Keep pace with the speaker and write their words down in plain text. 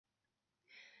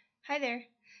Hi there,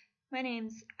 my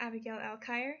name's Abigail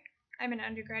Alkire. I'm an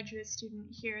undergraduate student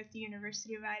here at the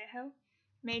University of Idaho,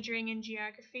 majoring in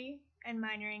geography and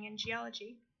minoring in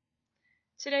geology.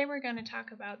 Today we're going to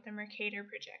talk about the Mercator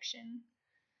projection.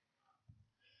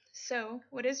 So,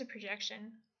 what is a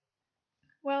projection?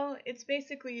 Well, it's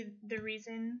basically the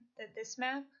reason that this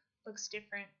map looks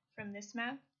different from this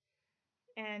map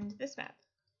and this map.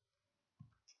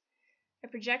 A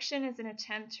projection is an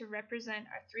attempt to represent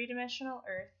our three-dimensional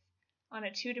Earth on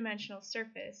a two-dimensional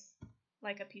surface,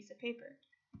 like a piece of paper.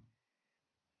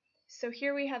 So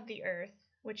here we have the Earth,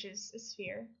 which is a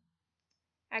sphere.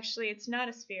 Actually, it's not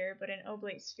a sphere, but an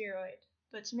oblate spheroid.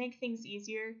 But to make things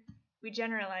easier, we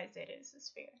generalize it as a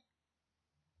sphere.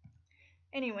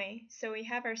 Anyway, so we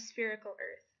have our spherical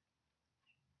Earth.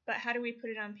 But how do we put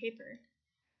it on paper?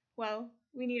 Well,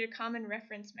 we need a common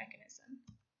reference mechanism.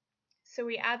 So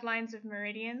we add lines of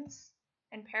meridians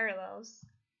and parallels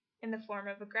in the form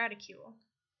of a graticule.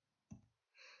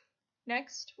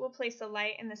 Next, we'll place a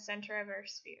light in the center of our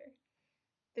sphere.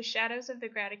 The shadows of the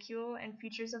graticule and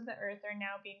features of the Earth are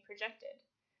now being projected.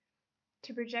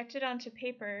 To project it onto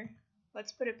paper,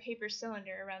 let's put a paper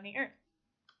cylinder around the Earth.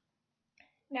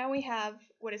 Now we have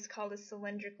what is called a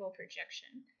cylindrical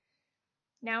projection.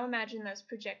 Now imagine those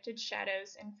projected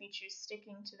shadows and features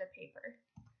sticking to the paper.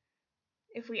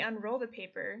 If we unroll the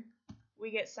paper,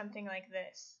 we get something like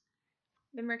this.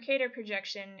 The Mercator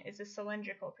projection is a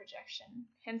cylindrical projection,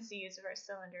 hence the use of our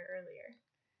cylinder earlier.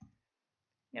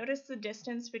 Notice the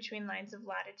distance between lines of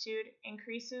latitude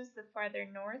increases the farther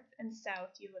north and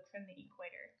south you look from the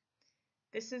equator.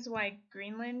 This is why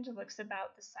Greenland looks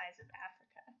about the size of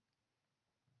Africa.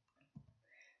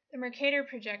 The Mercator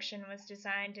projection was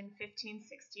designed in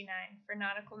 1569 for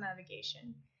nautical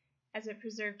navigation, as it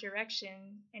preserved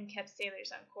direction and kept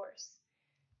sailors on course.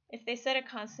 If they set a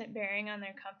constant bearing on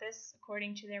their compass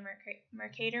according to their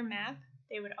Mercator map,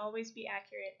 they would always be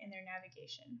accurate in their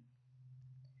navigation.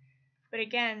 But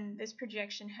again, this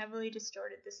projection heavily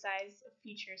distorted the size of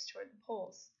features toward the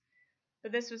poles.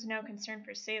 But this was no concern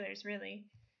for sailors, really.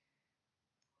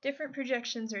 Different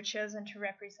projections are chosen to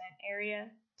represent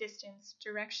area, distance,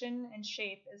 direction, and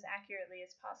shape as accurately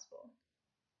as possible.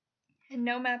 And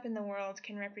no map in the world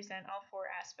can represent all four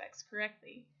aspects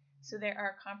correctly, so there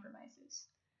are compromises.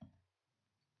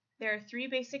 There are three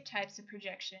basic types of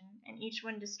projection, and each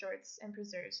one distorts and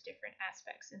preserves different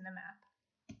aspects in the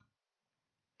map.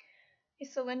 A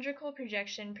cylindrical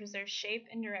projection preserves shape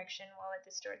and direction while it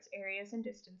distorts areas and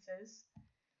distances.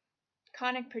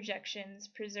 Conic projections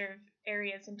preserve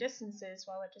areas and distances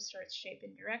while it distorts shape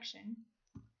and direction.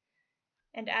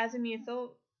 And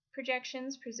azimuthal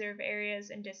projections preserve areas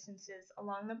and distances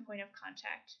along the point of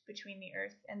contact between the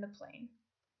Earth and the plane.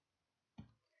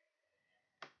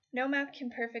 No map can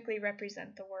perfectly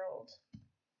represent the world,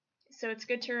 so it's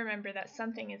good to remember that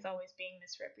something is always being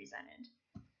misrepresented,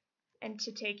 and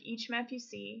to take each map you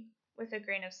see with a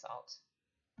grain of salt.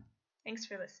 Thanks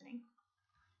for listening.